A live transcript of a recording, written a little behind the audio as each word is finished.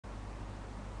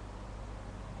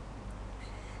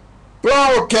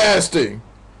broadcasting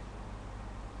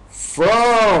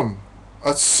from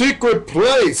a secret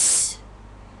place.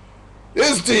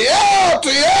 It's the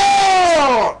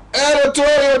LTL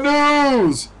Editorial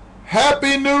News.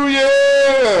 Happy New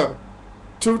Year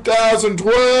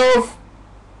 2012.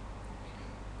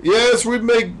 Yes, we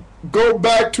may go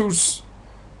back to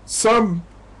some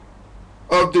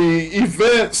of the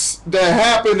events that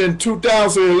happened in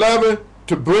 2011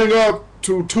 to bring up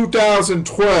to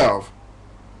 2012.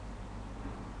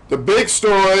 The big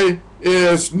story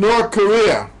is North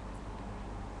Korea.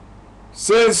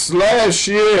 Since last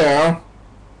year,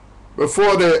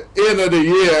 before the end of the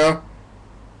year,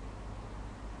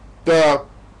 the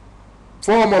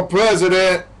former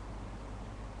president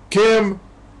Kim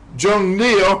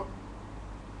Jong-il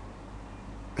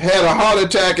had a heart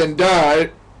attack and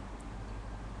died,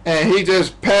 and he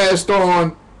just passed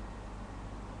on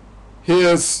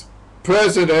his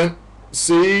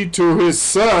presidency to his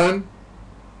son,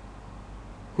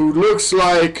 who looks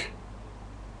like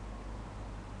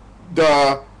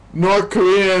the North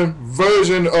Korean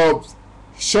version of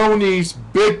Shoney's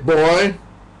big boy,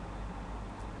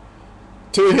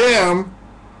 to him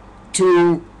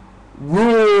to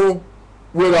rule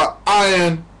with an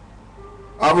iron,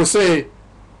 I would say,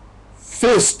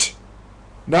 fist,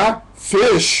 not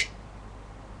fish.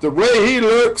 The way he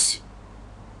looks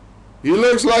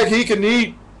like he can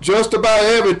eat just about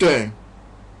everything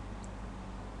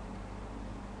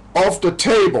off the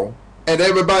table and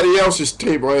everybody else's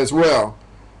table as well.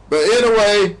 But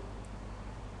anyway,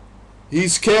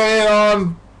 he's carrying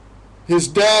on his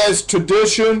dad's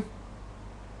tradition,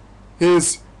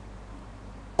 his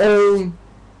own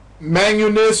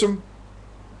manualism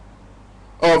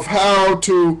of how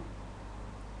to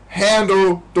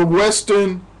handle the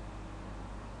Western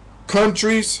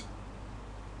countries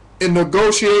in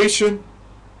negotiation.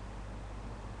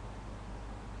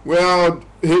 Well,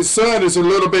 his son is a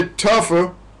little bit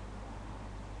tougher.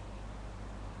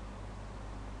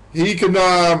 He can,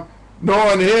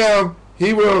 knowing him,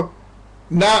 he will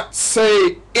not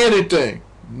say anything.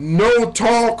 No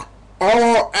talk,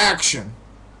 all action.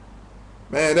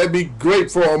 Man, that'd be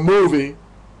great for a movie.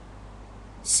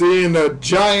 Seeing the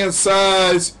giant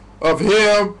size of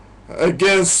him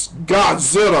against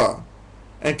Godzilla,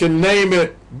 and can name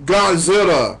it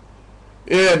Godzilla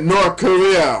in North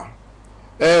Korea,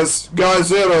 as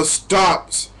Godzilla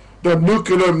stops the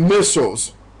nuclear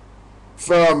missiles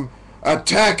from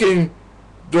attacking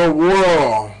the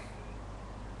world.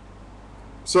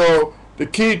 So the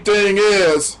key thing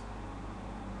is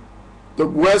the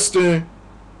Western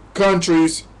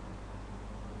countries,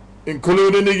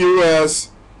 including the U.S.,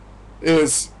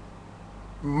 is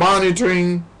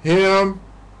monitoring him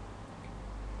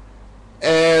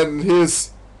and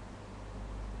his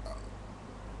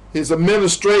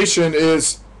administration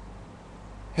is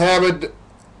having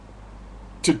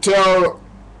to tell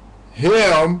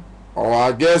him, or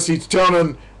I guess he's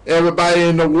telling everybody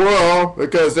in the world,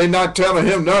 because they're not telling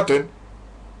him nothing.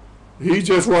 He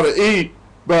just want to eat,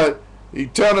 but he's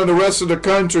telling the rest of the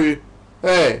country,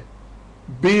 hey,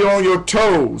 be on your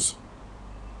toes.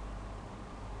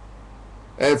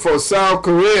 And for South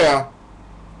Korea,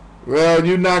 well,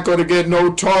 you're not going to get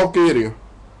no talk either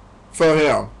for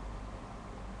him.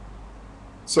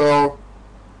 So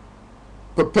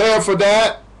prepare for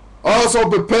that. Also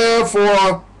prepare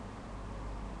for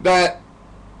that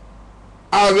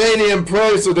Iranian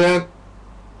president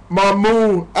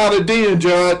Mahmoud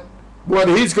Ahmadinejad, what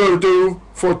he's going to do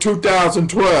for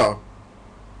 2012.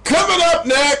 Coming up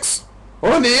next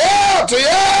on the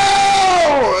LTL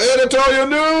Editorial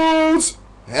News.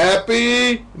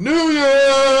 Happy New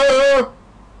Year!